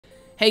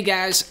Hey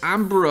guys,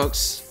 I'm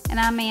Brooks. And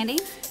I'm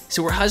Mandee.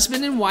 So we're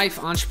husband and wife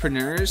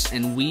entrepreneurs,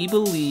 and we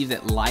believe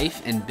that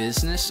life and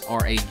business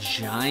are a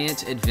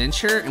giant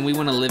adventure, and we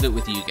want to live it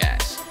with you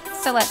guys.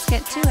 So let's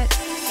get to it.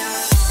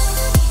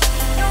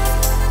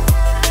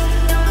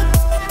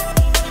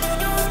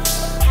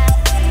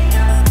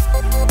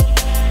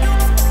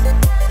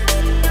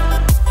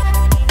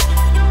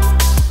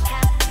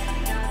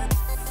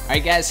 All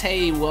right, guys.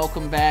 Hey,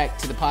 welcome back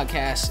to the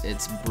podcast.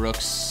 It's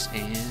Brooks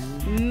and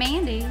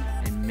Mandee.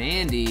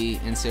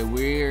 And so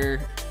we're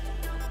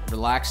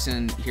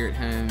relaxing here at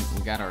home.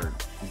 We got our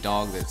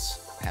dog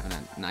that's having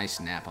a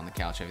nice nap on the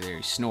couch over there.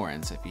 He's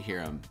snoring, so if you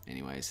hear him,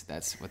 anyways,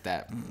 that's what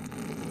that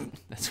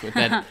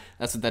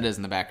is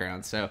in the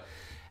background. So,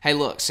 hey,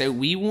 look. So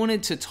we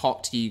wanted to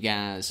talk to you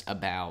guys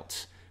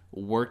about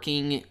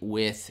working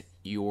with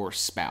your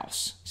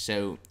spouse.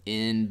 So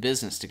in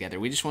business together,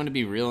 we just want to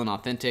be real and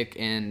authentic.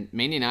 And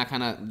Mandee and I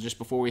kind of, just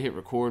before we hit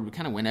record, we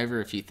kind of went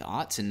over a few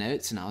thoughts and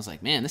notes. And I was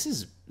like, man, this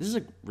is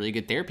a really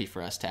good therapy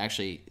for us to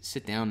actually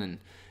sit down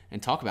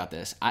and talk about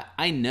this.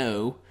 I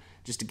know,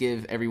 just to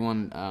give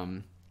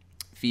everyone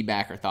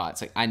feedback or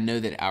thoughts, like I know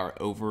that our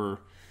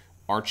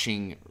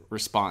overarching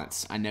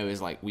response, I know,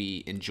 is like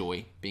we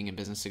enjoy being in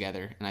business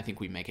together, and I think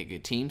we make a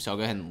good team. So I'll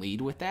go ahead and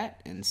lead with that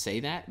and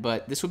say that.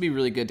 But this would be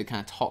really good to kind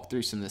of talk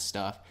through some of this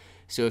stuff.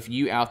 So if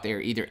you out there,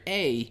 either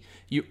A,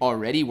 you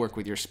already work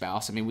with your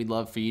spouse, I mean, we'd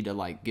love for you to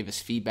like give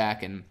us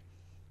feedback and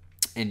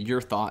your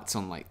thoughts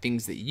on like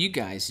things that you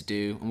guys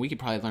do, and we could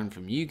probably learn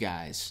from you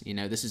guys. You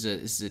know, this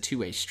is a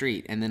two-way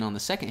street. And then on the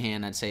second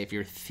hand, I'd say if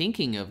you're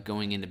thinking of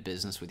going into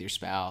business with your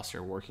spouse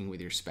or working with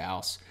your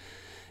spouse,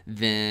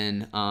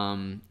 then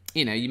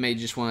you know, you may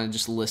just want to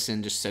just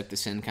listen, just soak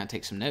this in, kind of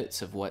take some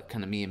notes of what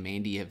kind of me and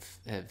Mandee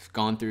have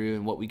gone through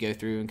and what we go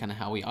through and kind of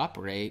how we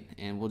operate,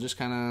 and we'll just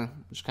kind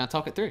of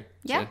talk it through.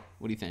 Yeah. So,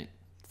 what do you think?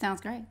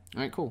 Sounds great.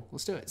 All right, cool.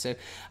 Let's do it. So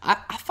I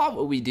thought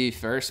what we do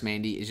first,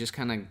 Mandee, is just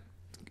kind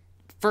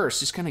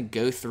of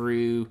go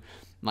through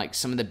like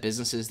some of the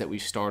businesses that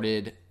we've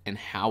started and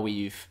how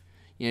we've,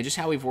 you know, just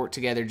how we've worked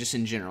together just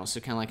in general. So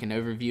kind of like an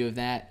overview of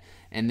that.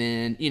 And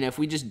then, you know, if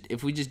we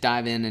just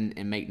dive in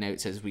and make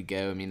notes as we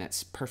go, I mean,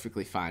 that's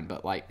perfectly fine.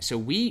 But like,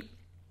 so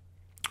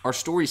our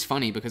story's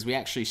funny because we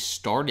actually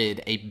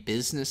started a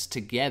business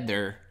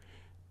together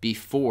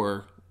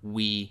before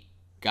we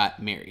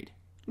got married.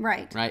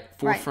 Right.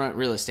 Forefront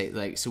Real Estate.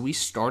 Like, so we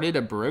started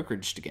a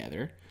brokerage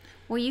together.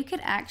 Well, you could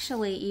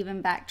actually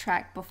even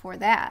backtrack before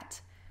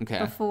that. Okay.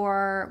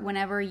 Before,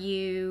 whenever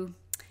you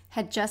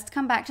had just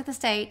come back to the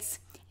States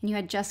and you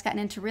had just gotten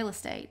into real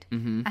estate.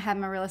 Mm-hmm. I had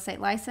my real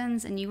estate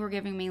license and you were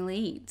giving me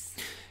leads.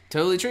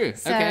 Totally true.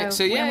 Okay.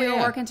 So yeah, we were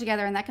working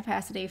together in that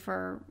capacity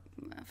for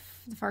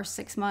the first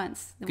 6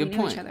 months that we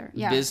knew each other.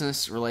 Yeah.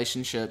 Business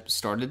relationship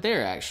started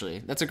there, actually.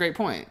 That's a great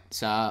point.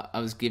 So I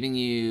was giving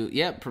you,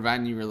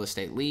 providing you real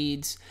estate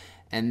leads.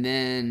 And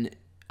then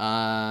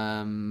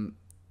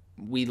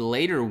we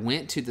later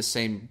went to the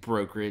same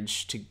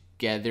brokerage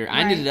together. Right.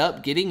 I ended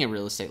up getting a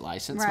real estate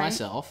license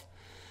myself.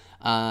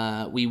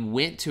 We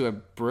went to a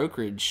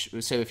brokerage.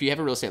 So if you have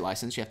a real estate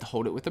license, you have to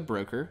hold it with a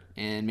broker.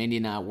 And Mandee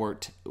and I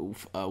worked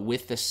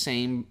with the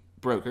same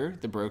broker,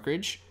 the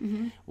brokerage.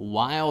 Mm-hmm.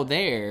 While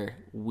there,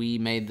 we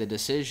made the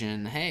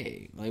decision,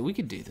 hey, like we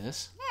could do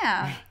this.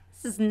 Yeah.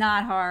 This is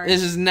not hard.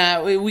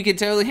 We could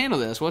totally handle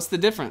this. What's the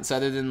difference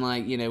other than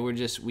like, you know,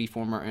 we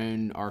form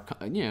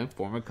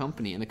form a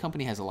company, and the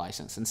company has a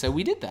license. And so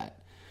we did that.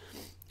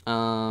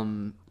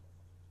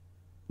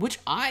 Which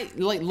I,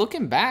 like,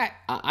 looking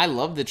back, I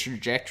love the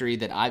trajectory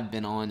that I've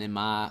been on in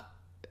my,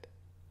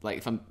 like,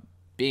 if I'm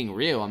being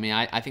real, I mean,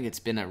 I think it's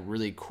been a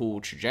really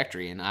cool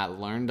trajectory, and I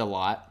learned a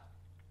lot.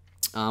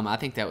 I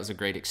think that was a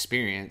great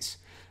experience.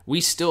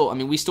 We still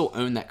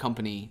own that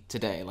company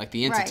today. Like,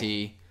 the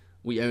entity,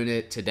 we own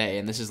it today,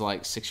 and this is,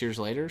 like, 6 years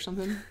later or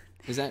something?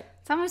 Is that?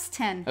 It's almost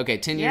 10. Okay,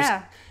 10 years.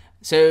 Yeah.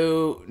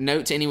 So,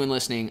 note to anyone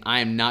listening,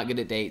 I am not good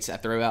at dates. I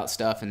throw out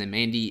stuff, and then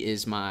Mandee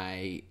is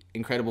my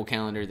incredible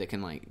calendar that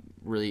can, like,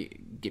 really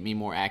get me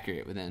more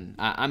accurate within.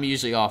 I'm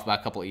usually off by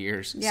a couple of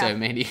years, so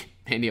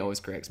Mandee always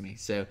corrects me.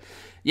 So,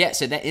 yeah,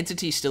 so that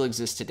entity still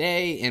exists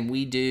today, and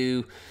we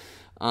do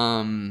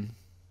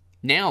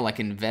now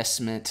like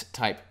investment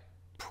type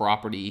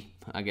property,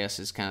 I guess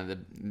is kind of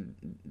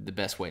the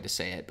best way to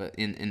say it, but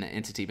in the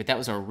entity. But that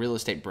was our real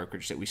estate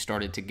brokerage that we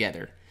started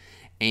together,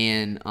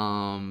 and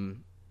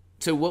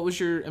so what's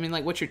your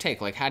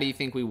take? Like, how do you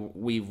think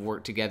we've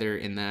worked together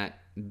in that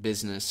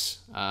business?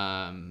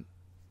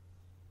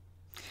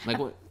 I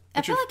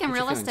feel like in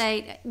real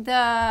estate,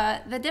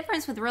 the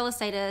difference with real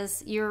estate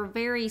is you're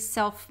very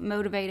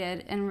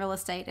self-motivated in real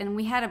estate. And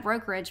we had a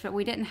brokerage, but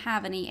we didn't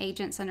have any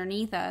agents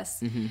underneath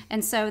us. Mm-hmm.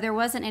 And so there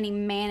wasn't any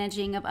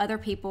managing of other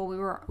people. We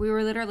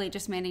were literally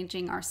just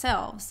managing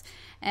ourselves.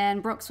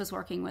 And Brooks was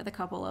working with a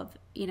couple of,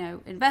 you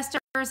know,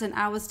 investors, and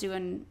I was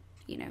doing,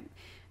 you know,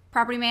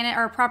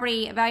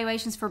 property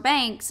evaluations for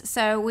banks.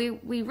 So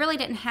we really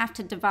didn't have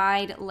to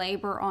divide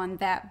labor on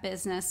that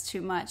business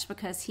too much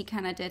because he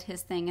kind of did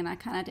his thing and I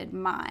kind of did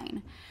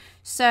mine.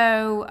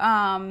 So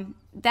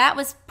that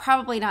was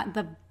probably not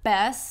the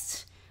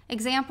best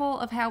example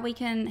of how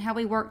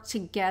we work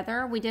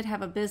together. We did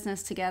have a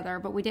business together,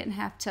 but we didn't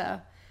have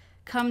to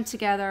come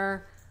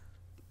together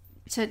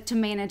to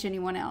manage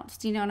anyone else.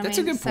 Do you know what I mean? That's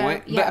a good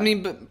point. Yeah. But I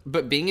mean,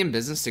 but being in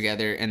business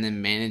together and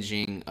then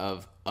managing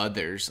of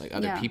others, like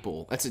other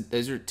people,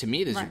 those are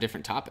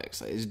different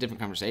topics. Like, it's a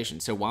different conversation.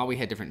 So while we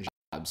had different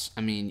jobs,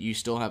 I mean, you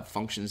still have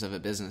functions of a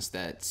business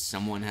that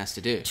someone has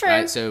to do. True.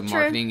 Right? So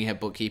marketing, you have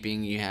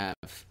bookkeeping, you have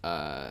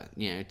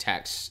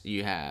tax,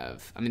 you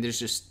have. I mean, there's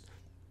just,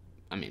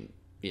 I mean,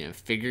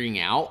 figuring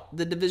out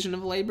the division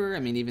of labor. I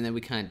mean, even though we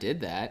kind of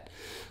did that,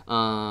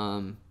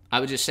 I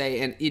would just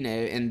say, and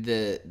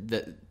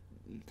the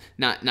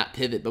not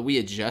pivot, but we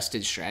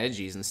adjusted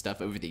strategies and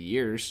stuff over the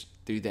years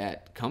through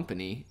that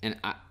company. And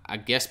I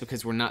guess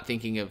because we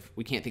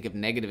can't think of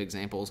negative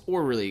examples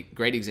or really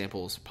great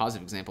examples,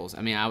 positive examples.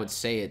 I mean, I would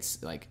say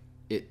it's like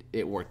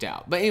it worked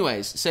out. But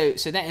anyways, so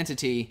that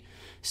entity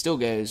still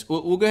goes.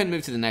 We'll go ahead and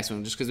move to the next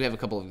one just because we have a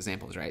couple of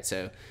examples, right?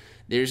 So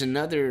there's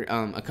another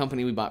a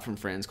company we bought from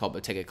friends called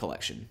Bottega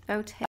Collection.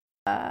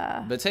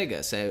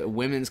 Bottega, so a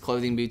women's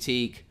clothing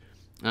boutique.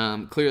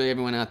 Clearly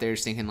everyone out there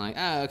is thinking like,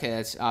 oh, okay,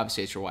 that's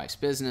obviously it's your wife's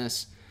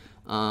business.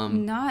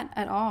 Not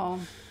at all.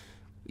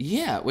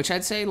 Yeah, which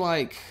I'd say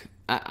like,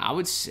 I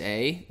would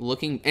say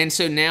looking, and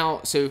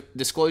so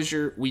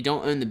disclosure, we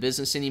don't own the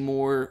business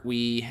anymore.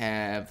 We've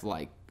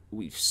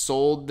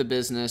sold the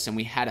business and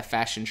we had a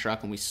fashion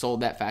truck and we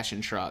sold that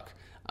fashion truck.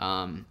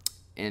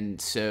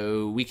 And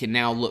so we can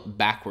now look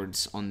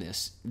backwards on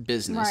this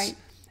business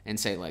and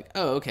say like,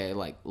 oh, okay,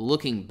 like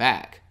looking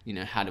back,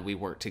 how did we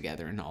work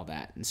together and all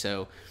that. And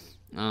so,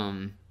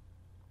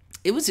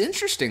 it was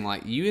interesting.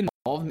 Like you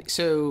involved me.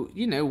 So,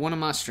 one of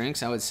my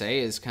strengths I would say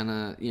is kind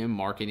of,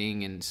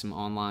 marketing and some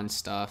online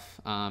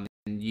stuff. And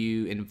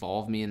you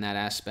involved me in that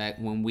aspect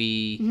when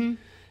we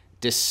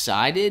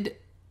decided,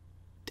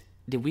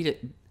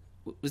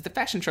 was the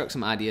fashion truck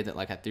some idea that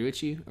like I threw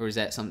at you, or is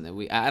that something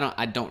that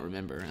I don't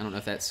remember. I don't know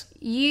if that's.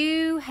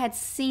 You had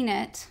seen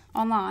it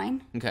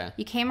online. Okay.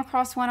 You came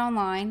across one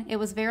online. It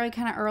was very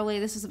kind of early.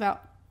 This was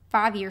about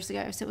 5 years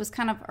ago. So it was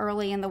kind of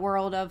early in the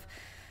world of,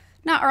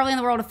 not early in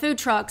the world of food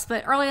trucks,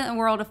 but early in the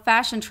world of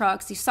fashion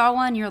trucks. You saw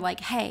one, you're like,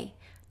 hey,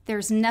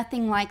 there's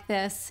nothing like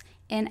this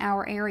in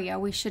our area.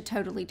 We should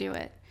totally do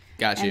it.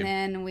 Got you. And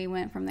then we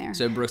went from there.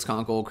 So Brooks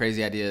Conkle,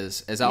 crazy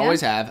ideas. As I always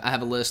have, I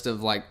have a list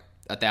of like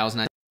 1,000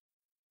 ideas.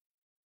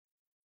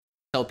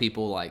 I tell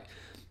people like,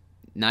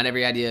 not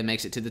every idea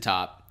makes it to the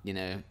top.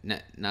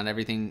 Not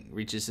everything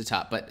reaches the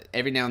top, but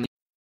every now and then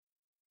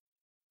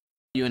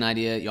you an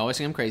idea, you always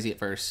think I'm crazy at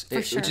first.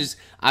 For sure. Which is,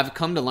 I've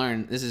come to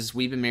learn,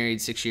 we've been married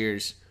 6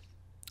 years.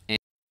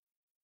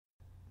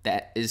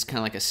 That is kind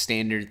of like a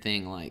standard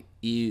thing. Like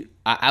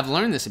I've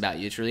learned this about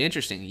you. It's really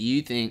interesting.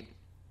 You think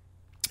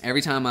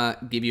every time I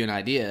give you an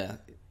idea,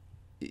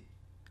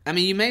 I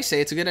mean, you may say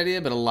it's a good idea,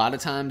 but a lot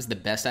of times the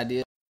best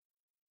idea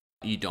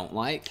you don't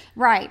like.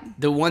 Right.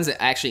 The ones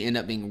that actually end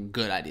up being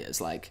good ideas,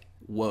 like,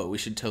 whoa, we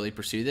should totally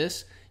pursue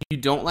this. You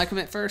don't like them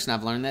at first, and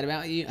I've learned that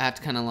about you. I have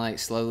to kind of like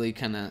slowly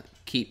kind of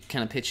keep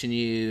kind of pitching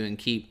you and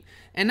keep.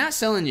 And not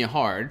selling you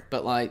hard,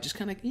 but like just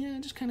kind of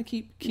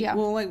keep. Yeah.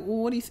 Well, like,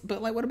 what do you?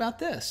 But like, what about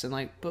this? And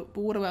like, but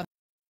what about?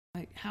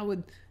 Like, how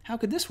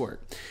could this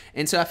work?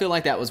 And so I feel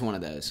like that was one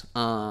of those.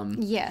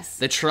 Yes.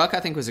 The truck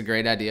I think was a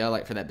great idea,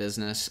 like for that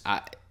business.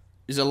 It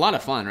was a lot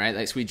of fun, right?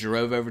 Like, so we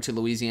drove over to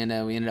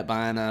Louisiana. We ended up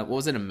buying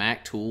a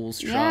Mack Tools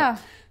truck. Yeah.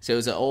 So it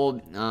was an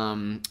old.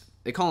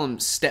 They call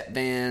them step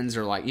vans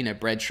or like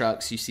bread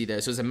trucks. You see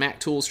those. So it was a Mack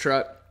Tools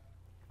truck.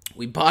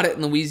 We bought it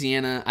in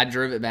Louisiana. I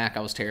drove it back. I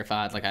was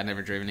terrified. Like, I'd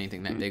never driven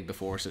anything that big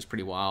before, so it's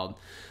pretty wild.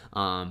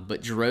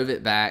 But drove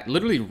it back,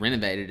 literally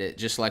renovated it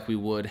just like we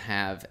would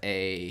have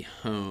a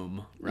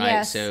home, right?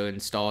 Yes. So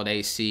installed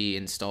AC,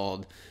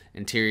 installed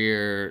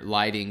interior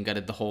lighting,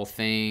 gutted the whole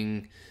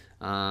thing,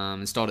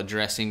 installed a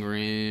dressing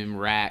room,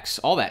 racks,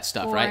 all that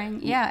stuff, flooring.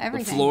 Right? Yeah,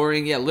 everything.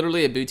 Flooring, yeah,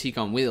 literally a boutique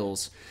on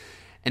wheels.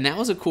 And that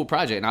was a cool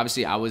project. And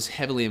obviously I was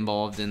heavily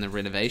involved in the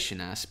renovation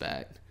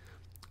aspect.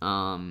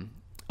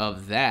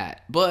 Of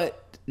that,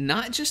 but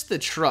not just the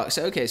truck.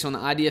 So okay, so in the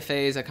idea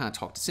phase, I kind of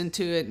talked us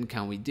into it and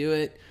kind of we do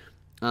it.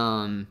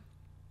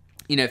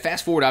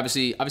 Fast forward,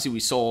 obviously we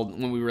sold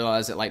when we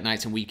realized that like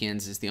nights and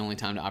weekends is the only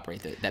time to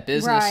operate that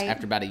business. Right.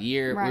 After about a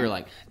year, Right. we were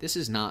like, this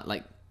is not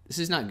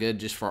good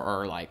just for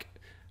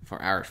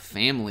our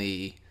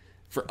family,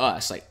 for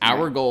us, like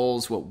our Right.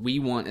 goals, what we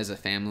want as a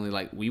family.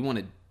 Like we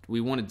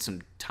wanted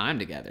some time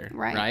together,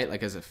 right?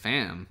 Like as a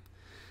fam.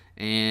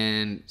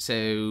 And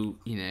so,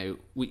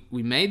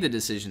 we made the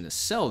decision to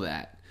sell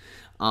that.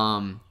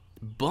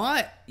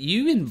 But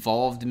you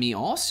involved me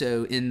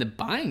also in the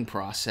buying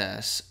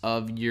process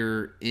of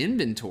your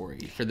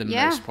inventory for the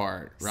most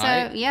part,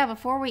 right? So,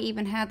 before we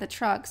even had the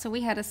truck, so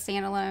we had a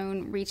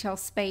standalone retail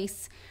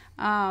space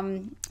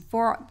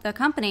for the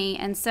company.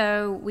 And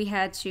so we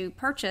had to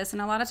purchase,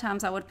 and a lot of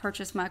times I would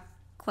purchase my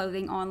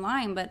clothing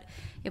online, but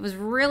it was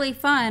really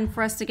fun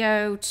for us to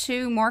go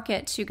to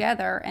market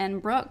together.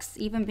 And Brooks,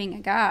 even being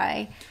a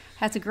guy,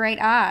 has a great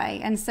eye.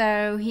 And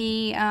so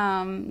he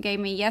gave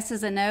me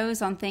yeses and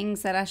nos on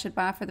things that I should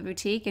buy for the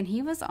boutique. And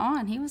he was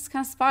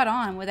kind of spot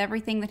on with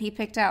everything that he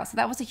picked out. So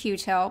that was a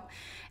huge help.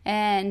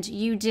 And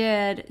you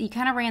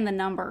kind of ran the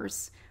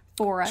numbers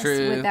for us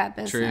with that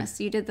business.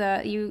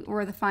 True. You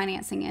were the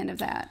financing end of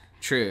that.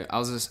 True.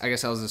 I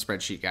guess I was a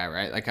spreadsheet guy,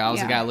 right? Like I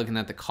was a guy looking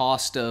at the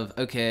cost of,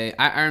 okay,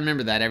 I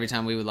remember that every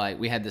time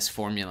we had this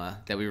formula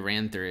that we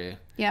ran through.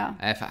 Yeah.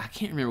 I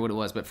can't remember what it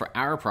was, but for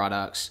our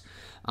products,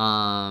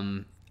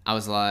 I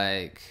was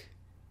like,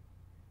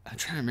 I'm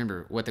trying to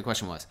remember what the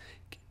question was.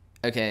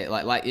 Okay,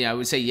 I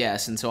would say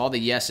yes, and so all the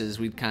yeses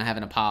we'd kind of have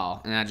in a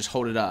pile, and I just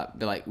hold it up.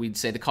 Be like, we'd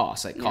say the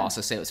cost, cost.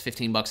 Let's say it was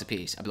 $15 a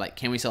piece. I'd be like,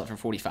 can we sell it for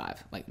 $45,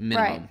 like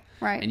minimum?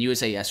 Right. And you would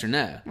say yes or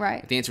no.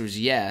 Right. If the answer was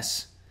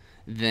yes,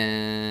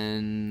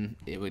 then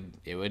it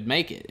would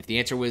make it. If the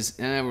answer was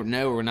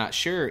no, we're not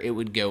sure, it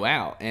would go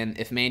out. And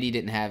if Mandee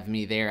didn't have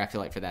me there, I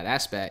feel like for that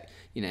aspect,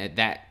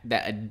 that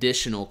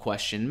additional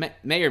question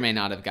may or may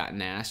not have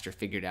gotten asked or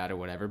figured out or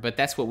whatever. But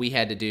that's what we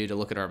had to do to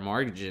look at our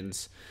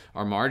margins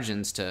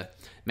to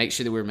make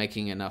sure that we were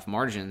making enough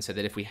margin so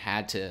that if we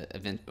had to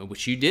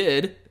which you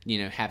did,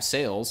 have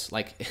sales,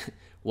 like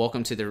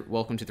welcome to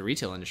the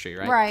retail industry,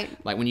 right? Right.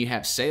 Like when you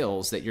have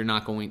sales that you're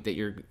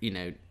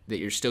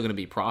still going to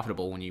be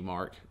profitable when you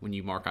mark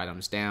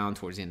items down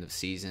towards the end of the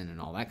season and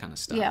all that kind of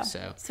stuff. Yeah.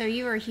 So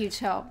you were a huge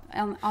help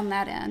on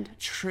that end.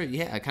 True.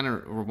 Yeah. I kind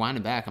of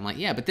rewinded back. I'm like,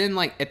 yeah, but then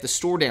like at the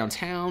store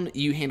downtown,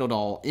 you handled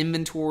all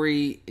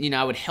inventory.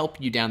 I would help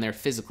you down there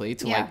physically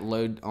to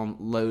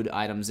load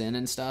items in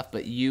and stuff,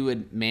 but you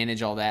would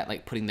manage all that,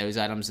 like putting those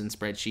items in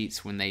spreadsheets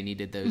when they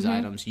needed those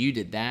items. You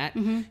did that.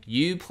 Mm-hmm.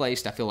 You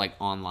placed, I feel like,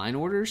 online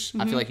orders.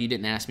 Mm-hmm. I feel like you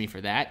didn't ask me for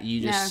that.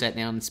 You just sat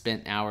down and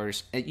spent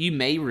hours. You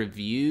may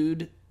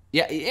reviewed.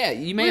 Yeah,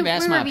 you may have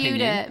asked my opinion. We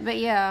reviewed it, but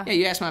yeah. Yeah,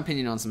 you asked my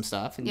opinion on some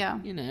stuff,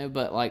 and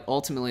but like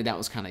ultimately that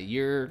was kind of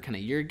your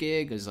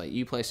gig. It was like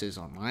you placed those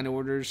online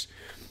orders,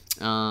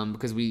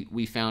 because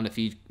we found a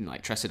few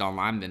like trusted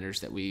online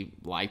vendors that we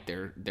liked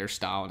their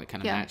style and it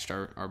kind of matched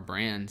our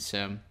brand.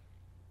 So,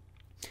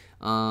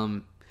 so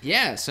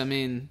I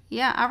mean,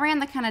 I ran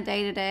the kind of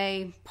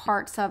day-to-day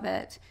parts of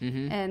it,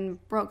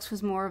 and Brooks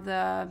was more of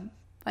the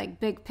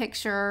like big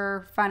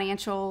picture,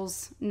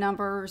 financials,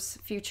 numbers,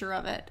 future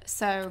of it.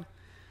 So.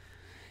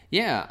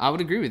 Yeah, I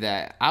would agree with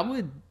that. I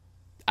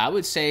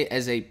would say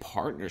as a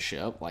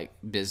partnership, like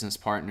business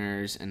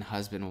partners and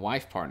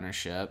husband-wife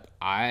partnership,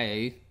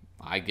 I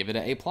give it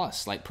an A+.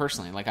 Like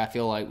personally, like I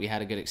feel like we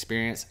had a good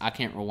experience. I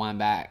can't rewind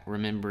back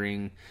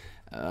remembering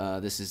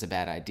this is a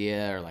bad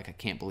idea, or like I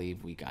can't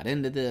believe we got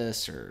into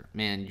this, or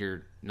man,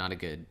 you're not a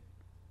good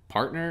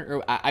partner.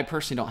 Or I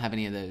personally don't have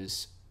any of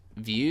those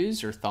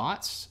views or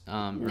thoughts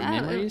or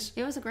memories.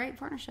 It was a great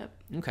partnership.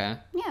 Okay.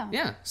 Yeah.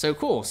 Yeah. So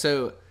cool.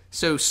 So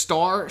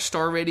star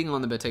rating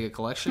on the Bottega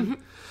collection.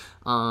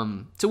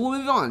 So we'll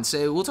move on.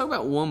 So we'll talk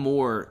about one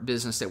more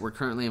business that we're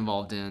currently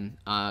involved in,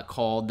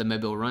 called the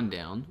Mobile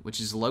Rundown,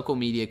 which is a local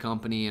media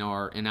company in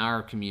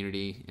our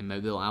community in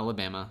Mobile,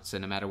 Alabama. So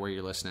no matter where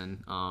you're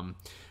listening,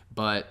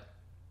 but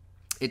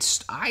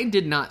I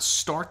did not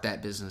start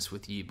that business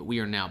with you, but we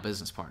are now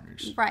business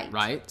partners.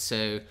 Right.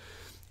 So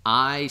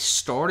I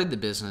started the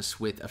business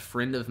with a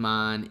friend of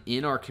mine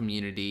in our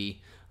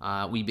community.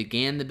 We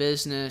began the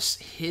business.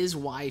 His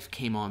wife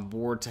came on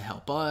board to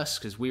help us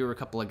because we were a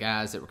couple of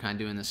guys that were kind of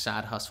doing this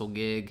side hustle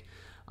gig.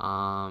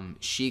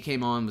 She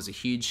came on, was a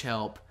huge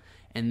help.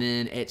 And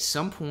then at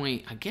some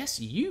point, I guess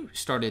you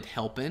started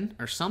helping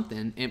or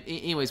something. And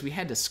anyways, we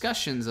had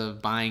discussions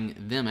of buying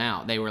them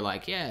out. They were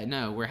like, yeah,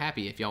 no, we're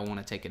happy if y'all want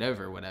to take it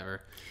over or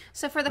whatever.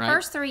 So for the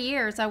first 3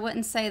 years, I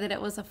wouldn't say that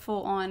it was a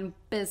full-on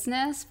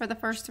business. For the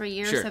first 3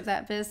 years of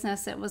that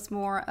business, it was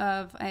more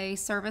of a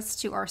service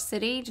to our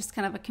city, just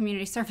kind of a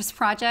community service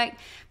project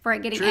for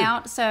it getting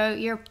out. So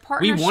your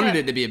partnership... We wanted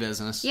it to be a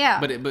business,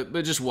 but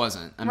it just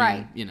wasn't.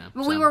 I mean,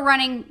 But we were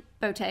running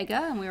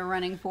Bottega and we were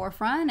running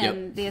Forefront,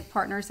 and the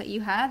partners that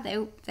you had,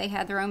 they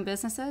had their own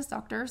businesses,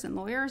 doctors and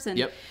lawyers,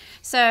 and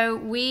so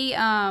we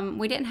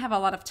didn't have a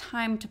lot of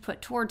time to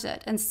put towards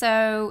it, and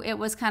so it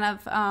was kind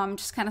of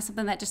just kind of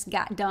something that just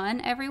got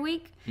done every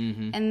week.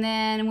 And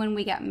then when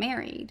we got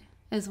married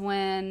is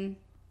when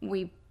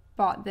we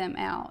bought them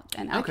out,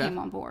 and I came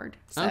on board.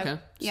 So,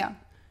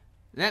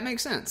 that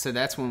makes sense. So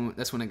that's when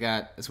it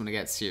got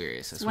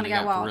serious. That's when it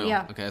got wild. For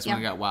real. Okay, that's when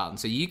it got wild. And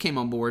so you came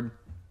on board.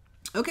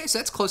 Okay, so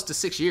that's close to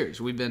 6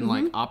 years. We've been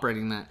like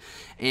operating that,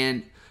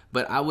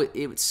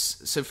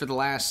 so for the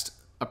last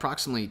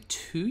approximately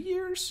 2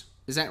 years,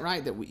 is that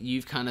right? That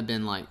you've kind of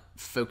been like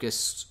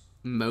focused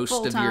most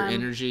full-time of your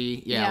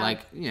energy,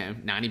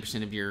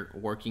 90% of your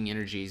working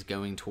energy is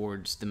going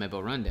towards the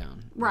Mobile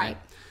Rundown, right?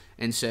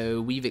 And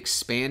so we've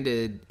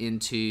expanded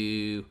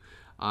into.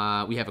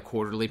 We have a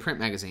quarterly print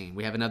magazine.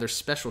 We have another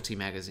specialty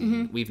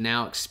magazine. We've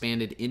now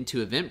expanded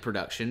into event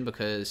production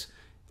because.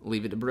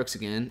 Leave it to Brooks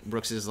again.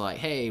 Brooks is like,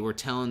 hey, we're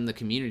telling the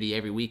community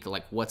every week,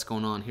 like, what's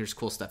going on. Here's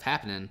cool stuff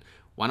happening.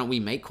 Why don't we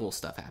make cool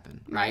stuff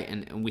happen, right?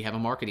 And we have a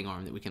marketing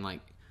arm that we can, like,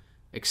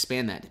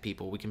 expand that to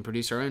people. We can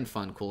produce our own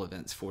fun, cool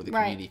events for the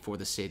community, for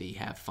the city,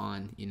 have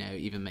fun,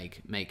 even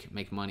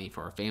make money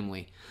for our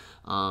family.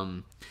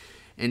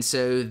 And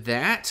so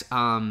that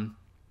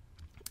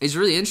is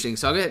really interesting.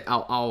 So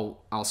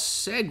I'll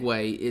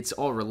segue. It's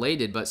all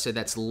related, but so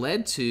that's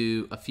led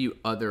to a few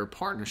other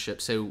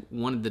partnerships. So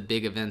one of the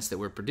big events that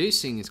we're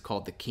producing is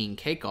called the King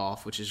Cake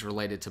Off, which is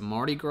related to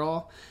Mardi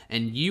Gras,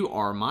 and you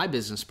are my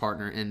business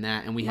partner in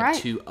that, and we have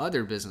two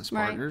other business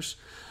partners.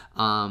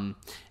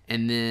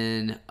 And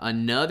then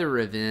another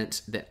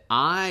event that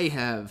I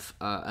have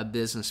a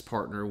business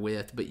partner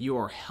with, but you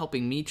are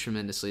helping me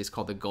tremendously, is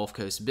called the Gulf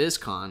Coast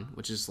BizCon,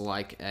 which is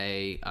like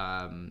a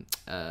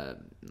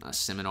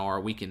seminar,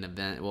 weekend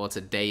event. Well, it's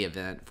a day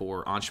event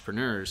for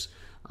entrepreneurs,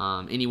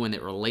 anyone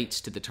that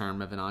relates to the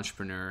term of an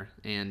entrepreneur.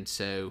 And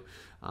so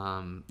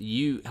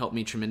you helped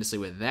me tremendously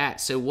with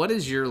that. So what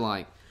is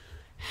your,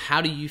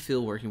 how do you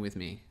feel working with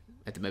me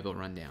at the Mobile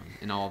Rundown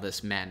and all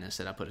this madness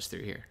that I put us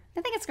through here? I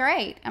think it's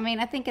great. I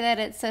mean, I think that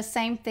it's the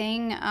same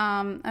thing.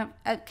 I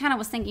kind of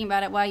was thinking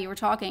about it while you were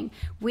talking.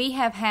 We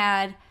have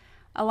had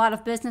a lot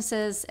of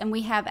businesses, and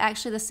we have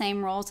actually the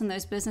same roles in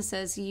those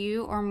businesses.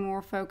 You are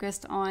more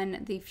focused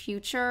on the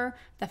future,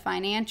 the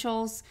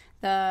financials,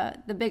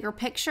 the bigger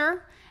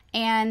picture,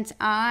 and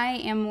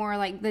I am more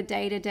like the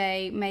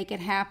day-to-day, make it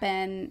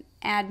happen,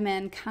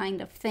 admin kind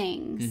of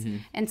things. Mm-hmm.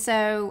 And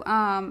so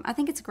I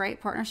think it's a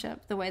great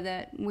partnership, the way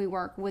that we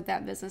work with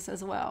that business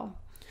as well.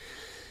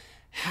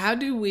 How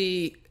do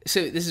we?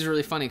 So this is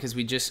really funny because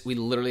we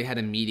literally had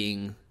a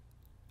meeting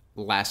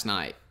last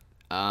night.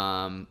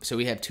 So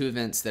we have two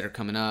events that are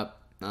coming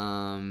up,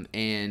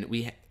 and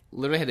we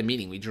literally had a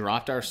meeting. We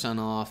dropped our son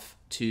off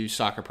to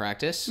soccer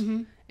practice,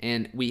 mm-hmm.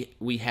 and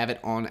we have it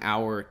on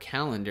our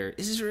calendar.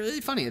 This is really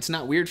funny. It's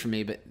not weird for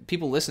me, but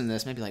people listening to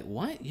this may be like,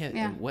 "What?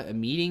 Yeah. What? A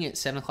meeting at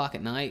 7:00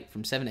 at night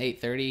from 7 to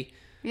 8:30?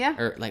 Yeah,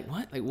 or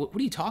what? What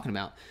are you talking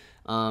about?"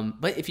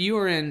 But if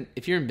you're in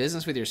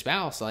business with your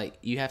spouse,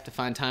 you have to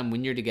find time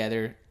when you're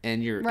together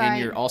and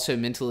you're also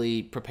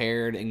mentally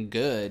prepared and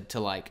good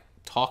to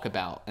talk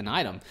about an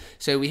item.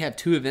 So we have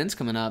two events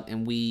coming up,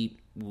 and we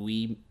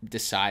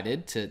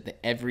decided that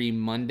every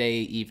Monday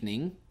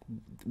evening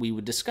we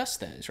would discuss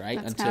those, right?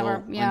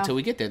 Until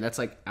we get there. That's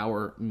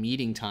our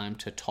meeting time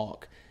to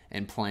talk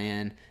and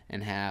plan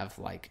and have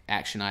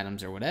action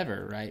items or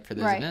whatever, right, for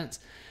those events.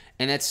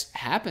 And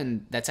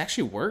that's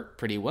actually worked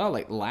pretty well.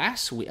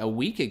 A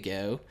week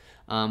ago,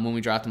 when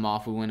we dropped them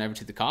off, we went over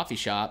to the coffee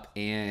shop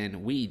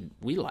and we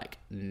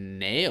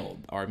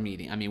nailed our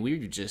meeting. I mean, we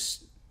were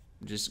just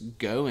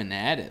going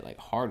at it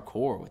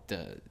hardcore with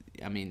the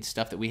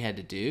stuff that we had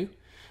to do.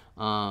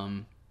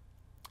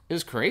 It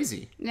was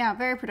crazy. Yeah,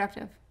 very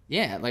productive.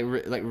 Yeah,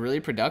 really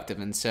productive.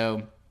 And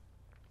so,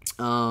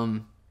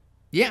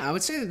 yeah, I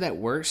would say that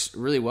works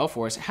really well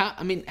for us.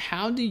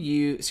 How do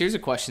you... So here's a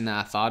question that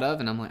I thought of,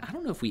 and I'm I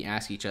don't know if we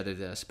ask each other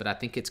this, but I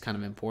think it's kind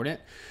of important.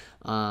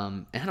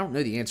 And I don't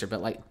know the answer,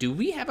 but do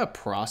we have a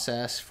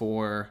process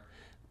for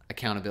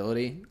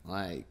accountability?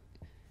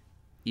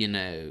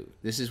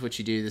 This is what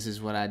you do, this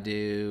is what I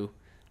do.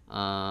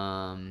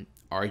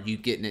 Are you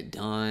getting it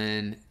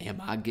done?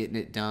 Am I getting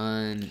it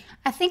done?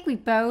 I think we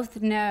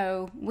both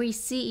know, we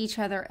see each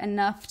other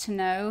enough to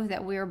know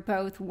that we're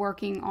both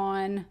working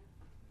on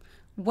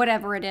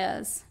whatever it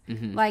is.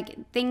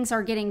 Mm-hmm. Things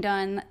are getting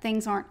done,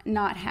 things aren't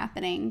not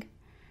happening.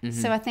 Mm-hmm.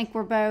 So I think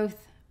we're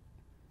both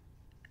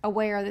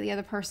aware that the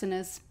other person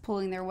is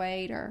pulling their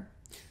weight. Or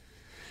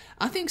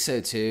I think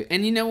so too.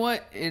 And you know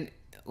what? And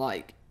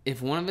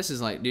if one of us is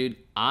dude,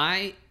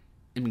 I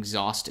am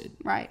exhausted.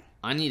 Right.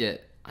 I need a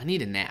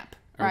nap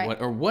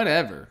or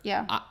whatever.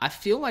 Yeah. I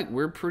feel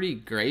we're pretty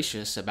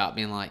gracious about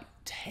being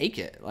take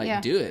it,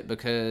 do it,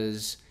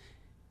 because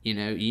I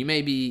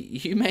may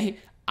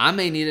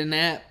need a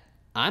nap.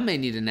 I may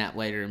need a nap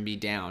later and be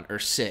down or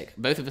sick.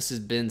 Both of us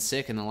have been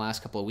sick in the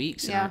last couple of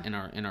weeks in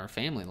our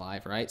family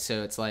life, right?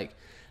 So it's I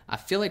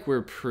feel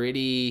we're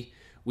pretty...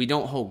 We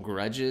don't hold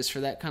grudges for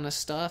that kind of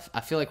stuff.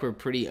 I feel we're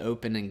pretty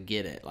open and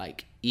get it.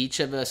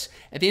 Each of us,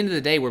 at the end of the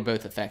day, we're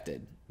both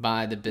affected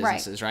by the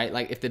businesses,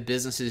 right? If the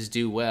businesses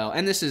do well,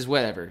 and this is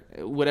whatever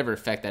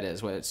effect that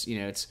is, whether it's,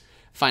 it's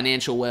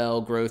financial well,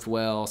 growth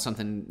well,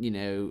 something,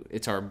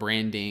 it's our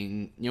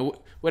branding,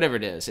 whatever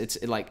it is.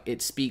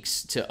 It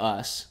speaks to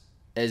us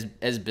as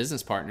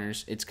business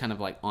partners. It's kind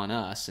of on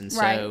us. And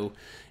so,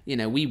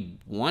 we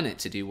want it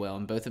to do well,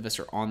 and both of us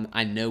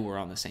I know we're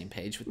on the same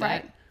page with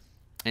that.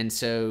 And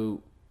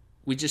so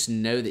we just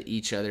know that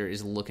each other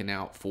is looking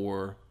out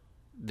for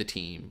the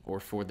team or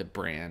for the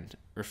brand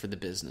or for the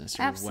business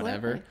or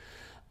whatever.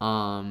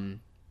 And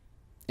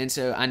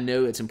so I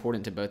know it's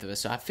important to both of us.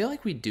 So I feel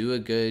we do a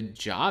good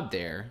job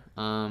there.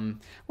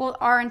 Well,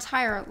 our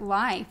entire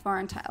life,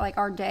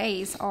 our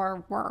days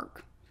are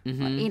work,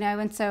 mm-hmm.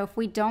 And so if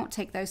we don't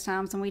take those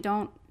times and we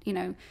don't,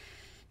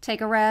 take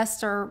a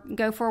rest or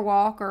go for a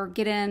walk or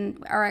get in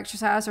our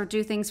exercise or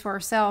do things for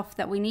ourselves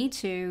that we need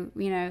to,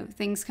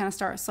 things kind of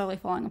start slowly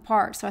falling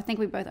apart. So I think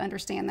we both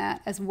understand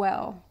that as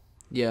well.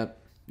 Yep.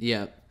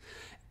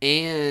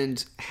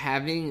 And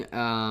having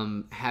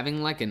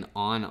like an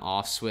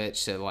on-off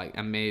switch. So like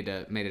I made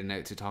a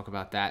note to talk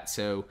about that.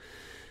 So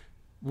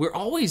we're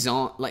always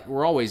on,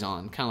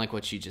 kind of like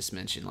what you just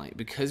mentioned, like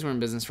because we're in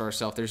business for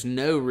ourselves, there's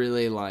no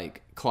really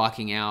like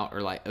clocking out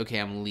or like, okay,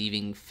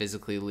 I'm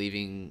physically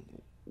leaving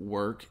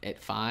work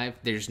at 5.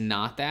 There's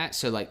not that.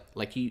 So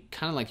like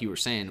you were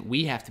saying,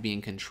 we have to be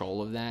in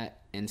control of that.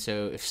 And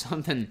so if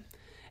something,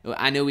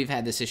 I know we've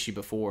had this issue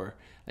before,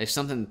 if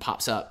something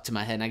pops up to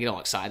my head and I get all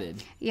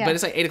excited, but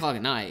it's like 8 o'clock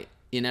at night,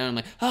 and I'm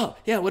like, oh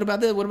yeah, what about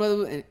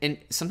this? And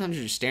sometimes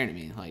you're just staring at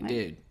me like,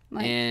 dude,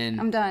 like, and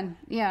I'm done.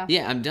 Yeah,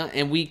 I'm done.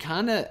 And we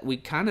kind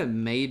of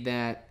made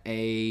that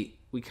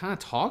we kind of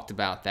talked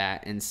about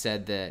that and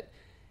said that,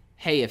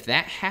 hey, if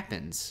that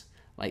happens,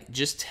 like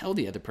just tell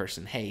the other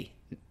person, hey,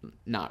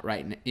 not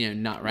right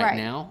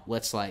now.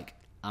 Let's like,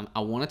 I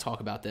want to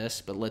talk about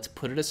this, but let's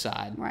put it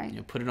aside.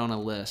 Right. Put it on a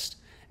list,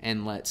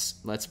 and let's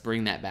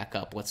bring that back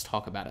up. Let's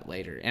talk about it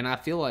later. And I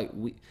feel like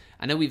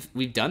I know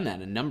we've done that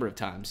a number of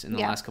times in the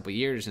last couple of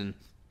years, and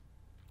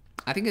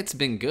I think it's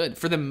been good.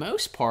 For the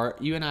most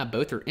part, you and I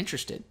both are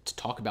interested to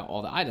talk about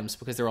all the items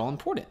because they're all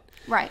important.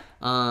 Right.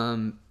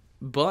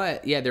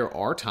 But yeah, there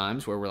are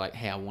times where we're like,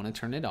 hey, I want to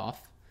turn it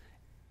off.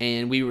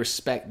 And we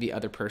respect the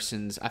other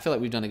person's. I feel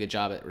like we've done a good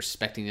job at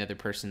respecting the other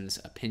person's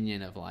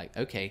opinion of like,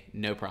 okay,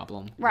 no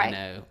problem.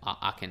 Right.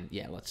 I can.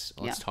 Yeah, let's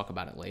talk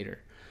about it later.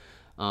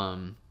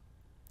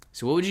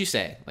 So what would you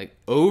say? Like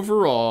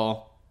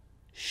overall,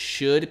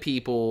 should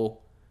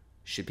people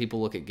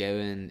look at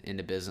going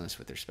into business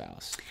with their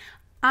spouse?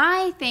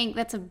 I think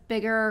that's a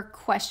bigger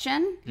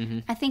question. Mm-hmm.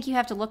 I think you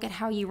have to look at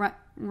how you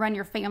run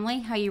your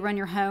family, how you run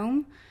your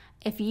home.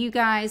 If you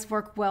guys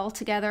work well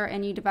together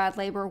and you divide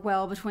labor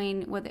well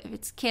between whether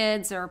it's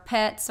kids or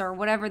pets or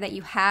whatever that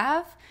you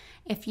have,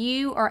 if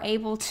you are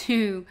able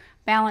to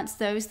balance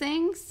those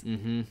things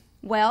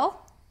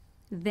well,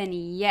 then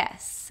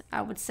yes,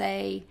 I would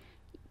say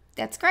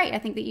that's great. I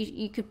think that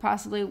you could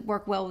possibly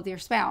work well with your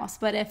spouse.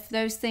 But if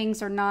those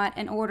things are not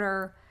in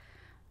order,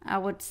 I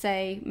would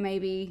say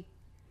maybe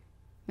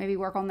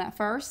work on that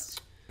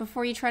first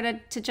before you try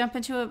to jump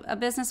into a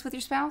business with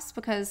your spouse,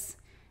 because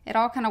it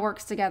all kind of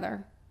works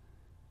together.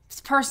 It's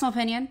a personal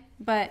opinion,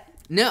 but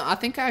no, I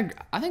think I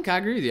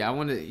agree with you. I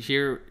want to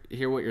hear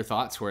what your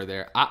thoughts were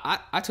there. I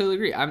totally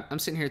agree. I'm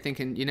sitting here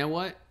thinking, you know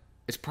what?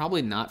 It's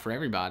probably not for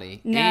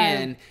everybody. No.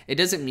 And it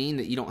doesn't mean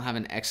that you don't have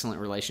an excellent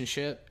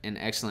relationship, an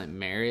excellent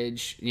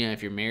marriage.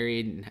 If you're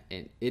married,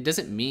 it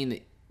doesn't mean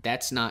that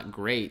that's not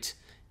great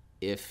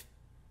if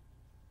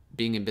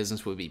being in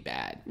business would be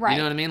bad. Right. You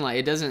know what I mean? Like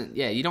it doesn't,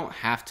 you don't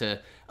have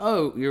to,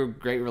 you're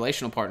great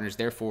relational partners,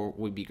 therefore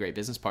would be great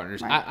business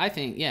partners. Right. I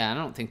think, I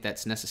don't think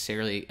that's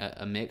necessarily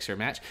a mix or a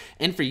match.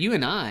 And for you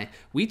and I,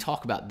 we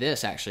talk about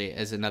this actually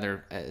as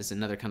another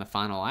kind of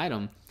final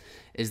item,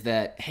 is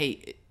that,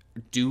 hey,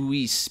 do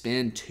we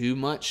spend too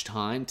much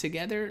time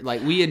together?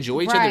 Like we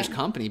enjoy each other's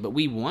company, but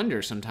we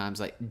wonder sometimes,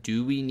 like,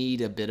 do we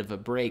need a bit of a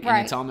break?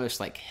 And it's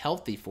almost like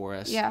healthy for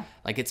us. Yeah.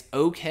 Like it's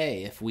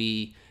okay if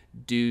we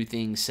do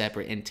things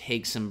separate and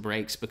take some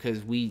breaks,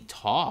 because we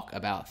talk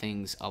about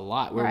things a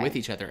lot. We're with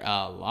each other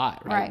a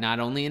lot, right? Not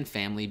only in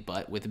family,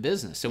 but with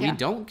business. So we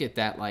don't get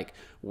that like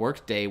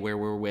work day where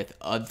we're with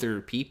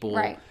other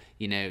people,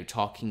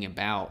 talking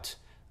about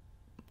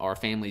our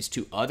families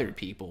to other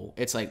people.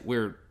 It's like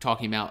we're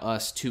talking about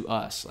us to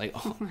us, like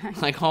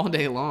like all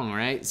day long,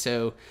 right?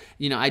 So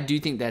I do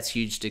think that's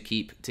huge to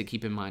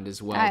keep in mind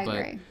as well. I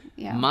agree.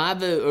 Yeah. My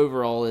vote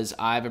overall is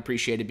I've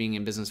appreciated being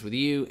in business with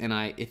you, and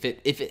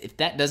if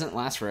that doesn't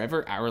last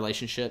forever, our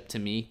relationship to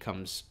me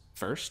comes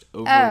first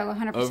over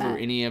 100%.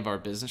 Any of our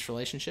business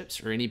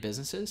relationships or any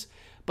businesses.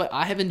 But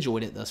I have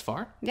enjoyed it thus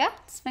far. Yeah,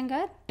 it's been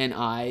good, and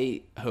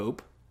I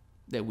hope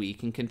that we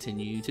can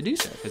continue to do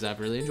so because I've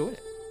really enjoyed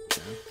it.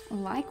 So.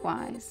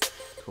 Likewise.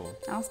 Cool.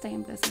 I'll stay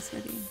in business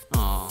with you.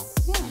 Aw,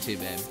 you too,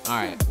 babe. All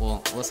right,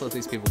 well, let's let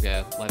these people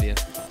go. Love you.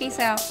 Peace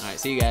out. All right,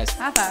 see you guys.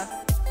 High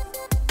five.